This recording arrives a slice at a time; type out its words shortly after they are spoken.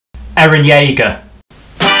Eren Yeager.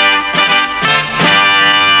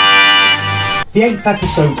 The 8th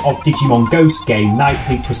episode of Digimon Ghost Game,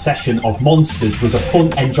 Nightly Procession of Monsters, was a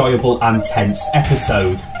fun, enjoyable and tense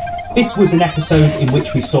episode. This was an episode in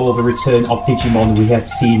which we saw the return of Digimon we have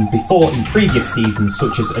seen before in previous seasons,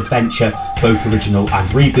 such as Adventure, both original and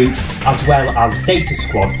reboot, as well as Data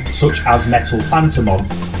Squad, such as Metal Phantomon,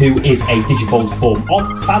 who is a Digivolved form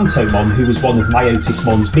of Phantomon, who was one of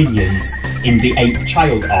Myotismon's minions in the 8th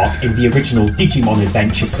Child arc in the original Digimon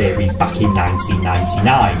Adventure series back in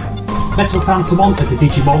 1999. Metal Phantomon as a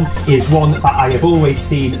Digimon is one that I have always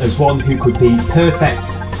seen as one who could be perfect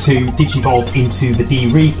to Digivolve into the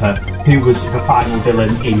D-Reaper, who was the final villain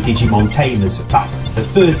in Digimon Tamers, back the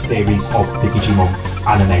 3rd series of the Digimon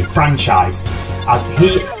anime franchise, as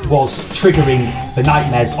he was triggering the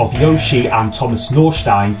nightmares of Yoshi and Thomas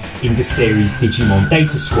Norstein in the series Digimon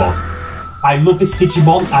Data Squad. I love this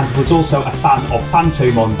Digimon and was also a fan of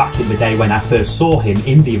Phantomon back in the day when I first saw him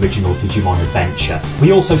in the original Digimon Adventure.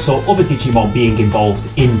 We also saw other Digimon being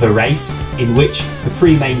involved in the race, in which the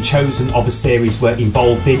 3 main chosen of the series were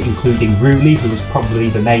involved in, including Ruli, who was probably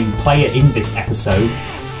the main player in this episode.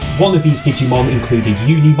 One of these Digimon included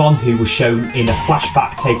Unimon, who was shown in a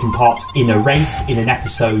flashback taking part in a race in an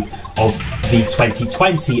episode of the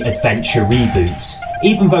 2020 Adventure reboot.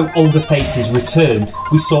 Even though older faces returned,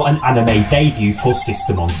 we saw an anime debut for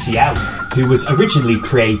Systemon CL, who was originally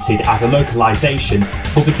created as a localization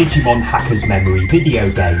for the Digimon Hacker's Memory video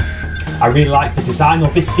game. I really liked the design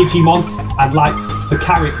of this Digimon and liked the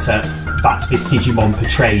character that this Digimon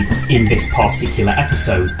portrayed in this particular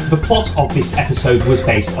episode. The plot of this episode was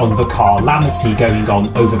based on the car-lamity going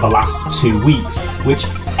on over the last 2 weeks, which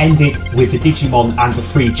ended with the Digimon and the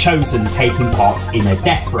 3 chosen taking part in a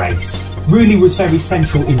death race. Ruli was very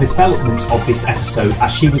central in the development of this episode,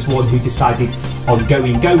 as she was one who decided on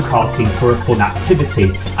going go-karting for a fun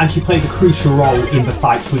activity, and she played a crucial role in the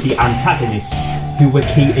fight with the antagonists, who were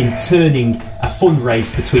key in turning a fun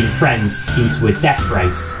race between friends into a death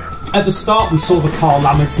race. At the start, we saw the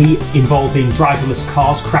car-lamity involving driverless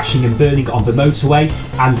cars crashing and burning on the motorway,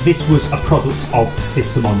 and this was a product of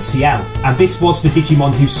Systemon CL. And this was the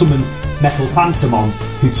Digimon who summoned Metal Phantomon,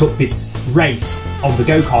 who took this race on the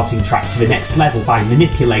go-karting track to the next level by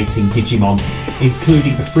manipulating Digimon,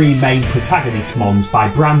 including the 3 main protagonist Mons, by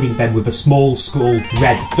branding them with a small skull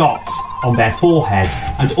red dot on their foreheads,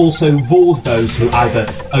 and also vored those who either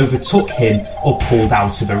overtook him or pulled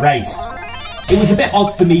out of a race. It was a bit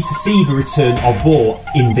odd for me to see the return of Vor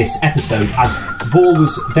in this episode, as Vor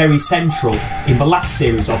was very central in the last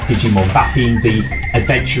series of Digimon, that being the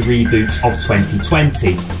Adventure reboot of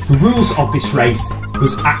 2020. The rules of this race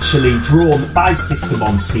was actually drawn by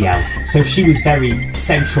Systemon CL, so she was very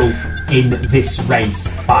central in this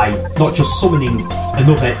race by not just summoning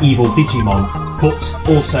another evil Digimon, but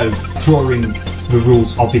also drawing the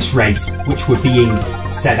rules of this race, which were being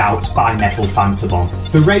set out by Metal Phantomon.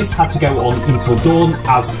 The race had to go on until dawn,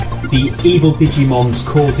 as the evil Digimons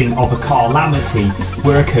causing of a car-lamity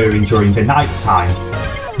were occurring during the night time.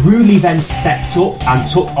 Ruli then stepped up and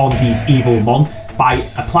took on these evil Mon by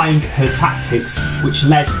applying her tactics, which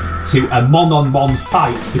led to a mon-on-mon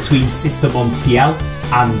fight between Systemon CL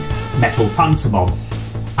and Metal Phantomon.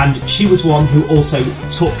 And she was one who also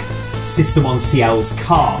took Systemon CL's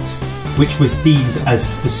cart, which was deemed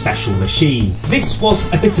as the special machine. This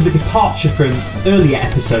was a bit of a departure from earlier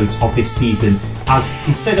episodes of this season, as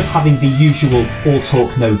instead of having the usual all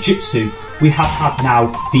talk no jutsu, we have had now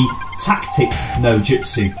the tactics no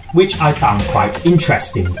jutsu, which I found quite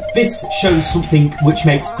interesting. This shows something which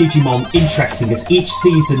makes Digimon interesting, as each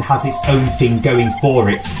season has its own thing going for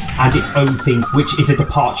it, and its own thing which is a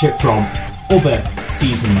departure from other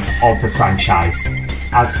seasons of the franchise.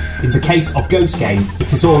 As in the case of Ghost Game,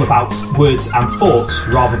 it is all about words and thoughts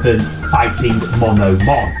rather than fighting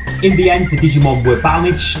mono-mon. In the end, the Digimon were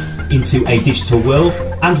banished into a digital world,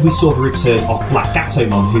 and we saw the return of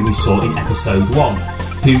Black-Gatomon, who we saw in episode 1,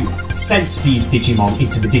 who sent these Digimon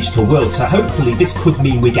into the digital world, so hopefully this could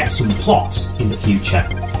mean we get some plot in the future.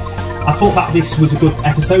 I thought that this was a good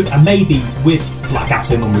episode, and maybe with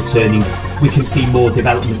Black-Gatomon returning we can see more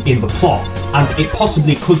development in the plot, and it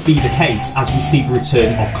possibly could be the case as we see the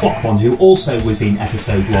return of Plot-mon, who also was in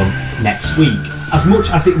episode 1 next week. As much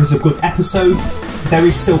as it was a good episode, there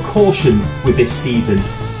is still caution with this season,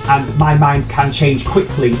 and my mind can change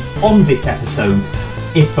quickly on this episode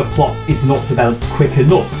if the plot is not developed quick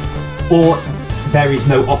enough, or there is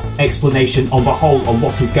no explanation on the whole on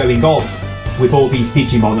what is going on with all these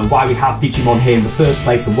Digimon and why we have Digimon here in the first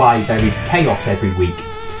place and why there is chaos every week.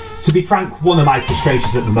 To be frank, one of my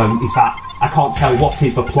frustrations at the moment is that I can't tell what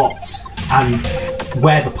is the plot and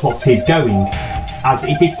where the plot is going. as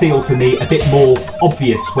it did feel for me a bit more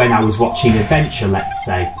obvious when I was watching Adventure, let's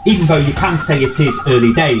say. Even though you can say it is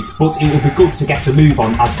early days, but it would be good to get a move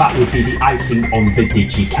on, as that would be the icing on the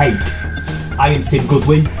Digi cake. I am Tim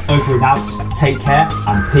Goodwin, over and out, take care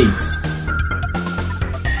and peace.